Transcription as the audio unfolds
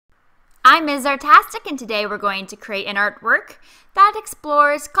I'm Ms. Artastic, and today we're going to create an artwork that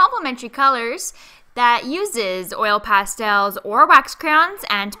explores complementary colors that uses oil pastels or wax crayons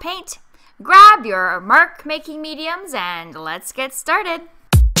and paint. Grab your mark-making mediums and let's get started.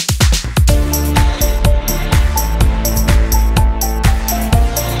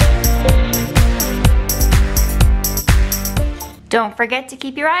 Don't forget to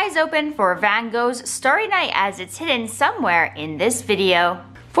keep your eyes open for Van Gogh's Starry Night, as it's hidden somewhere in this video.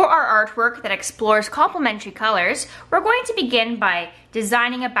 For our artwork that explores complementary colors, we're going to begin by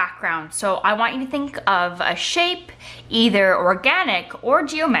designing a background. So I want you to think of a shape, either organic or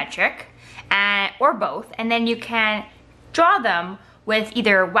geometric, or both, and then you can draw them with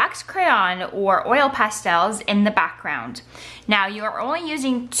either wax crayon or oil pastels in the background. Now, you are only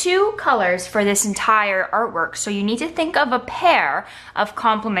using 2 colors for this entire artwork, so you need to think of a pair of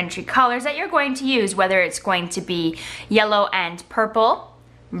complementary colors that you're going to use, whether it's going to be yellow and purple,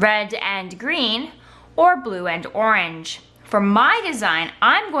 red and green, or blue and orange. For my design,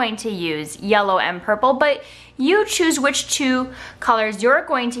 I'm going to use yellow and purple, but you choose which 2 colors you're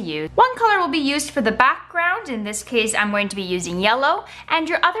going to use. One color will be used for the background. In this case, I'm going to be using yellow, and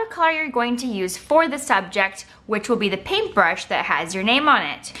your other color you're going to use for the subject, which will be the paintbrush that has your name on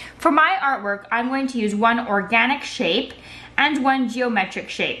it. For my artwork, I'm going to use one organic shape and one geometric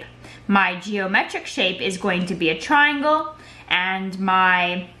shape. My geometric shape is going to be a triangle, and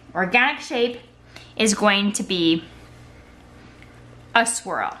my organic shape is going to be a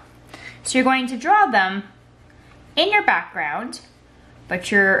swirl. So you're going to draw them in your background, but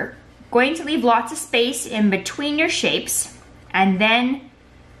you're going to leave lots of space in between your shapes, and then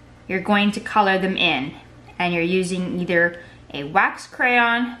you're going to color them in. And you're using either a wax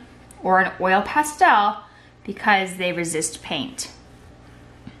crayon or an oil pastel because they resist paint.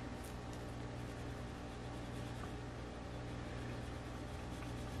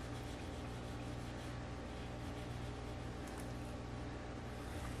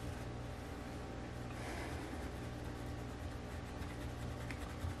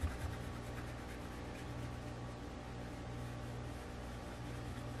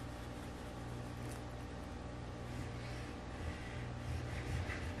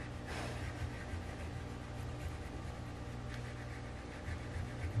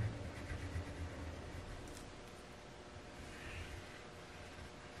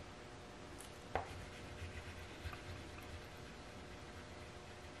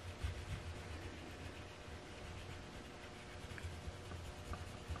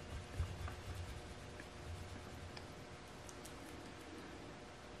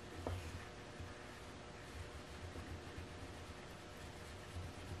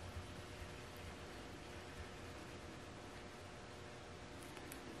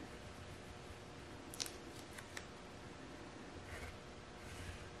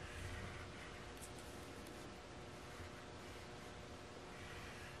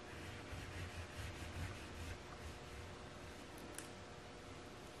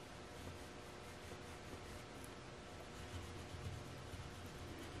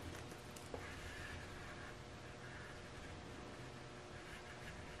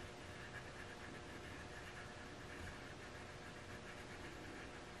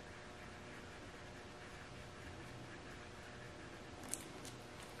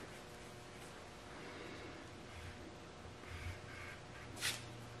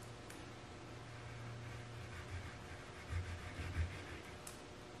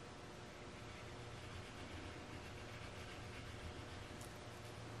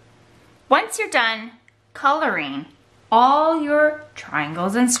 Once you're done coloring all your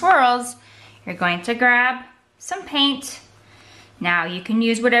triangles and swirls, you're going to grab some paint. Now you can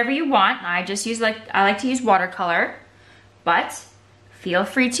use whatever you want. I like to use watercolor, but feel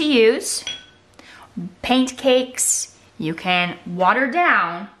free to use paint cakes. You can water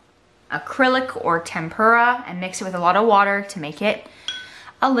down acrylic or tempera and mix it with a lot of water to make it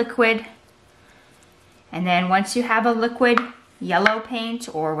a liquid. And then once you have a liquid yellow paint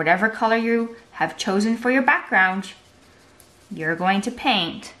or whatever color you have chosen for your background, you're going to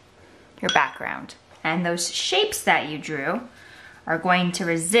paint your background. And those shapes that you drew are going to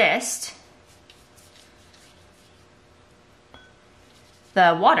resist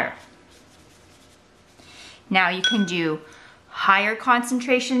the water. Now you can do higher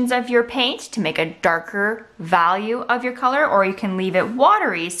concentrations of your paint to make a darker value of your color, or you can leave it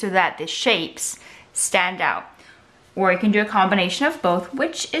watery so that the shapes stand out. Or you can do a combination of both,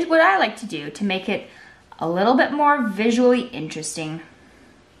 which is what I like to do to make it a little bit more visually interesting.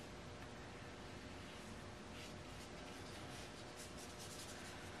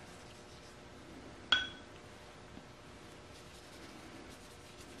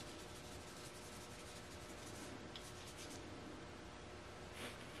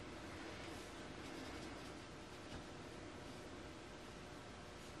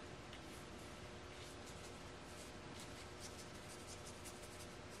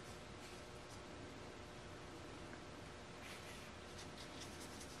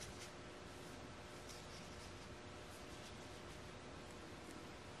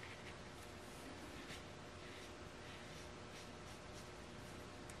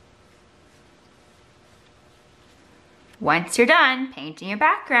 Once you're done painting your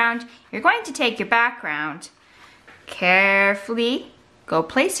background, you're going to take your background, carefully go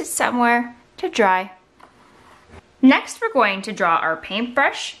place it somewhere to dry. Next, we're going to draw our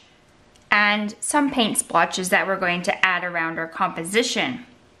paintbrush and some paint splotches that we're going to add around our composition.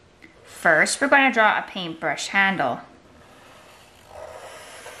 First, we're going to draw a paintbrush handle.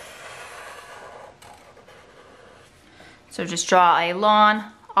 So just draw a long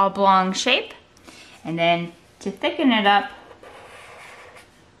oblong shape, and then to thicken it up,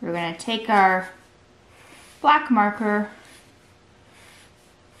 we're going to take our black marker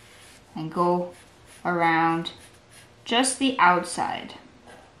and go around just the outside.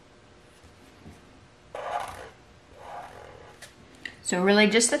 So really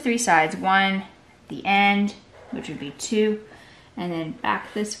just the three sides, one, the end, which would be 2, and then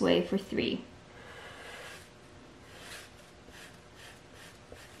back this way for 3.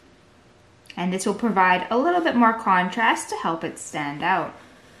 And this will provide a little bit more contrast to help it stand out.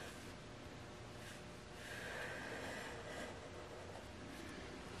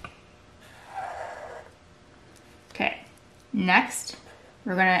 Okay, next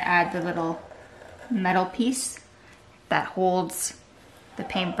we're going to add the little metal piece that holds the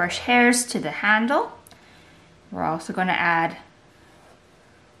paintbrush hairs to the handle. We're also going to add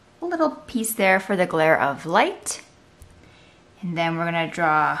a little piece there for the glare of light. And then we're going to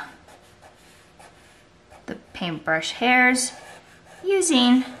draw the paintbrush hairs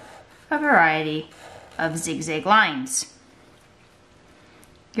using a variety of zigzag lines.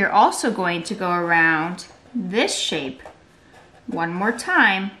 You're also going to go around this shape one more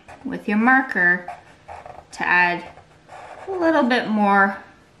time with your marker to add a little bit more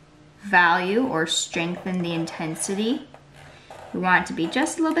value or strengthen the intensity. We want it to be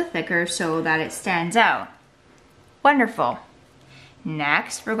just a little bit thicker so that it stands out. Wonderful.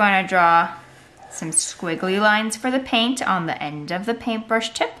 Next, we're going to draw some squiggly lines for the paint on the end of the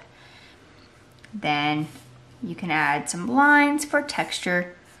paintbrush tip. Then you can add some lines for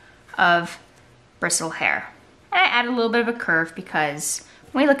texture of bristle hair. And I add a little bit of a curve because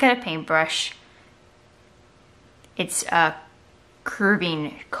when we look at a paintbrush, it's a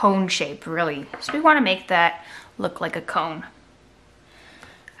curving cone shape really. So we want to make that look like a cone.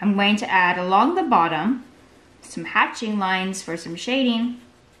 I'm going to add along the bottom some hatching lines for some shading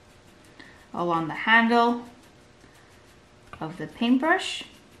along the handle of the paintbrush.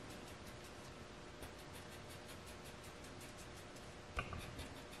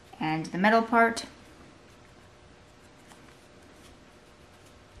 And the middle part.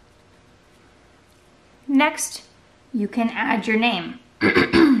 Next, you can add your name.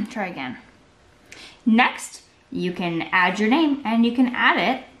 Try again. Next, you can add your name, and you can add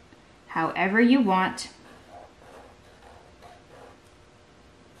it however you want.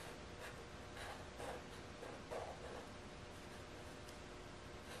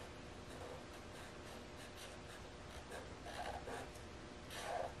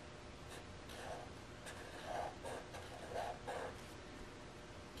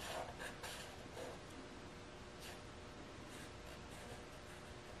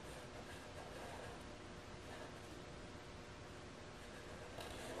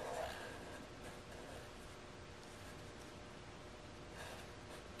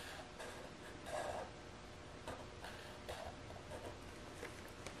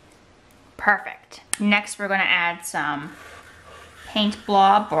 Perfect. Next, we're going to add some paint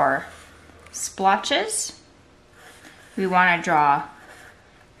blob or splotches. We want to draw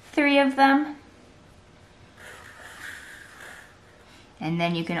 3 of them. And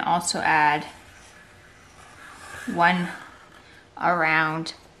then you can also add 1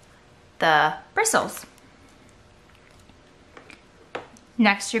 around the bristles.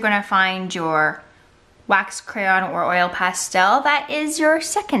 Next, you're going to find your wax crayon or oil pastel. That is your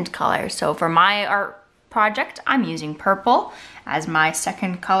second color. So for my art project, I'm using purple as my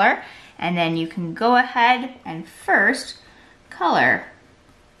second color. And then you can go ahead and first color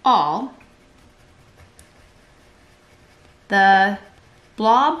all the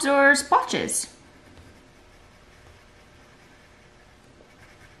blobs or splotches.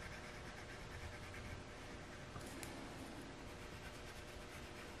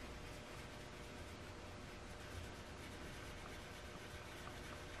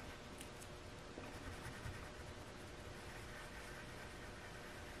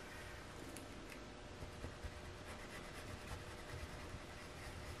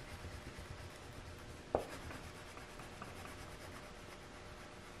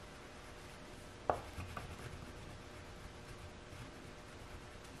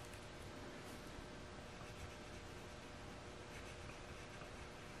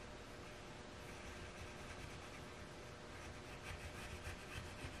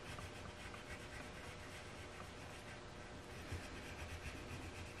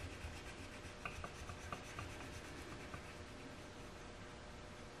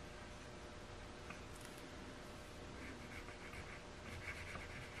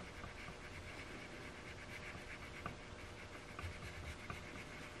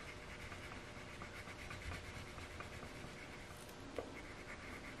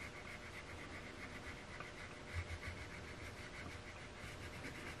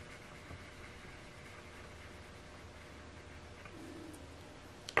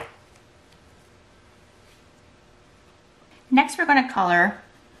 Next, we're going to color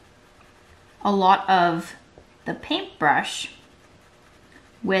a lot of the paintbrush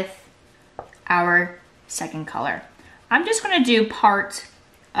with our second color. I'm just going to do part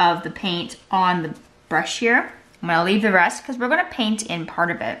of the paint on the brush here. I'm going to leave the rest because we're going to paint in part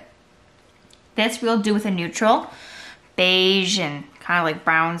of it. This we'll do with a neutral, beige and kind of like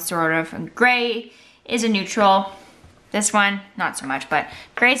brown sort of, and gray is a neutral. This one, not so much, but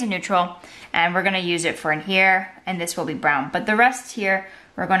gray is a neutral, and we're going to use it for in here, and this will be brown. But the rest here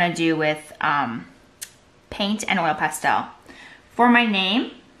we're going to do with paint and oil pastel. For my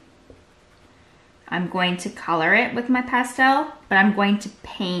name, I'm going to color it with my pastel, but I'm going to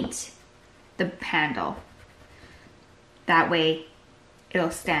paint the handle. That way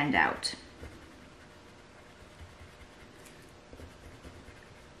it'll stand out.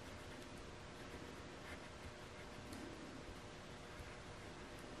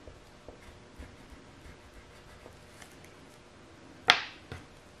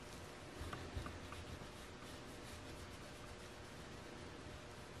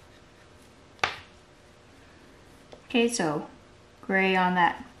 Okay, so gray on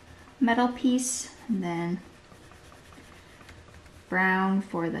that metal piece, and then brown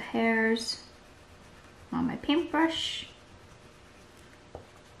for the hairs on my paintbrush.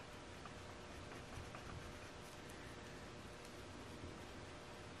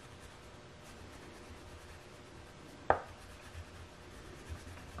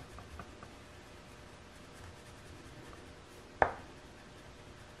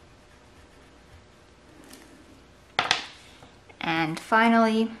 And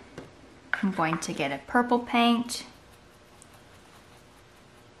finally, I'm going to get a purple paint.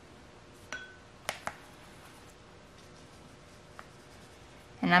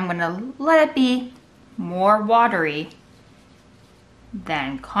 And I'm gonna let it be more watery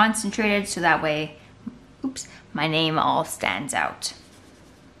than concentrated, so that way, oops, my name all stands out.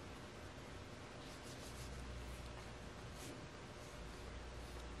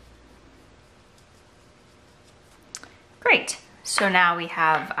 Great. So now we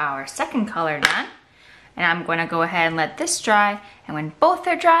have our second color done, and I'm going to go ahead and let this dry, and when both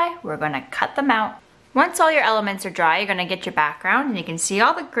are dry, we're going to cut them out. Once all your elements are dry, you're going to get your background, and you can see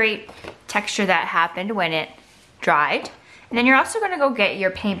all the great texture that happened when it dried. And then you're also going to go get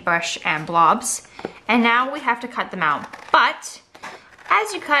your paintbrush and blobs, and now we have to cut them out. But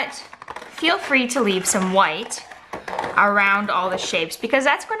as you cut, feel free to leave some white around all the shapes, because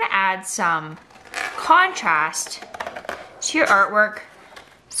that's going to add some contrast to your artwork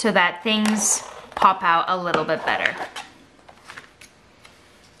so that things pop out a little bit better.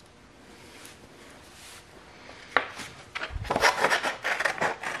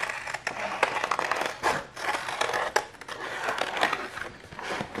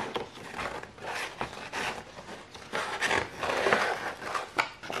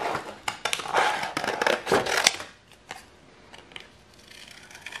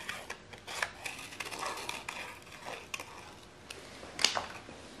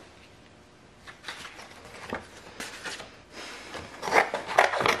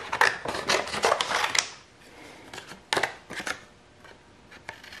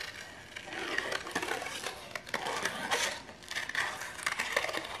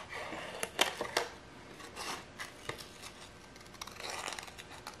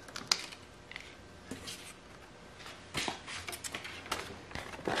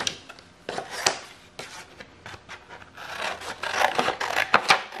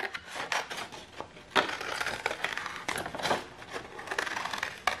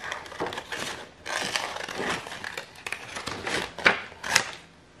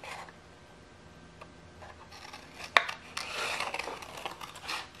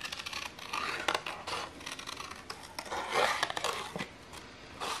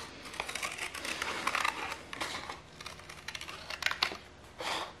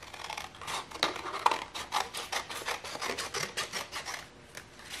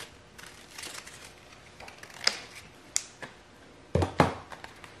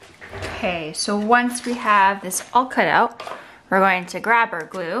 Okay, so once we have this all cut out, we're going to grab our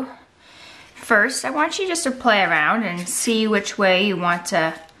glue. First, I want you just to play around and see which way you want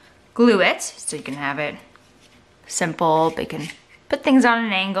to glue it, so you can have it simple, but you can put things on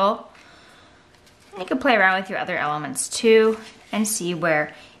an angle. You can play around with your other elements too and see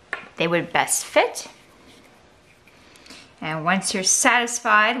where they would best fit. And once you're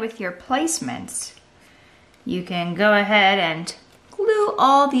satisfied with your placements, you can go ahead and glue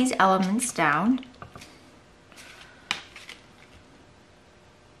all these elements down.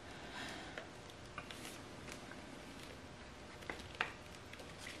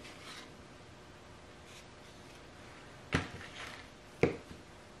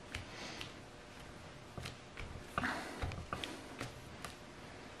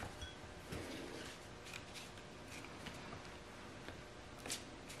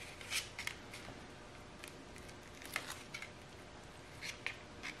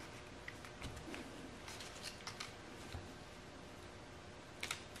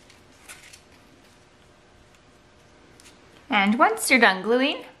 And once you're done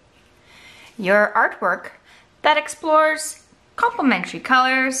gluing, your artwork that explores complementary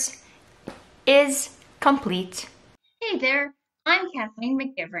colors is complete. Hey there, I'm Kathleen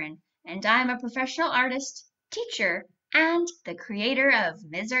McGivern, and I'm a professional artist, teacher, and the creator of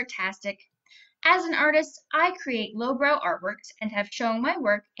Ms. Artastic. As an artist, I create lowbrow artworks and have shown my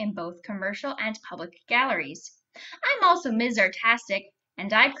work in both commercial and public galleries. I'm also Ms. Artastic,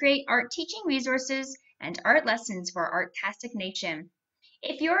 and I create art teaching resources and art lessons for Artastic Nation.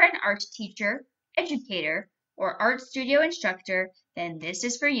 If you're an art teacher, educator, or art studio instructor, then this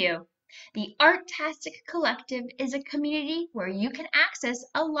is for you. The Artastic Collective is a community where you can access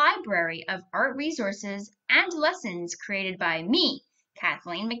a library of art resources and lessons created by me,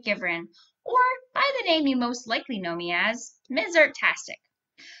 Kathleen McGivern, or by the name you most likely know me as, Ms. Artastic.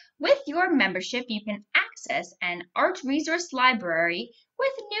 With your membership, you can access an art resource library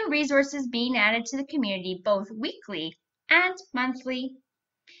with new resources being added to the community both weekly and monthly.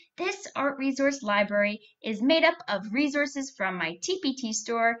 This art resource library is made up of resources from my TPT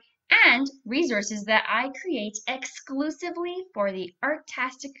store and resources that I create exclusively for the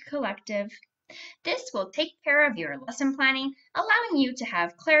Artastic Collective. This will take care of your lesson planning, allowing you to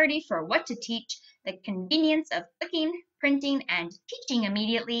have clarity for what to teach, the convenience of clicking, printing, and teaching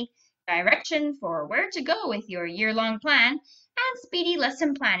immediately, direction for where to go with your year-long plan, and speedy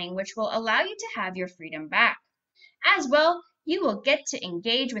lesson planning, which will allow you to have your freedom back. As well, you will get to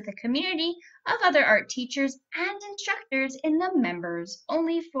engage with a community of other art teachers and instructors in the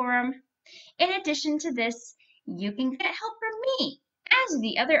members-only forum. In addition to this, you can get help from me as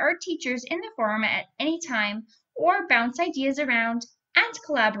the other art teachers in the forum at any time, or bounce ideas around and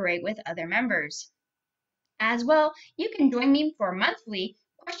collaborate with other members. As well, you can join me for monthly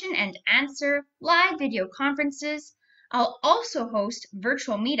question and answer live video conferences. I'll also host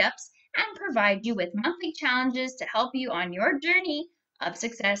virtual meetups and provide you with monthly challenges to help you on your journey of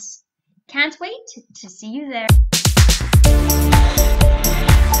success. Can't wait to see you there.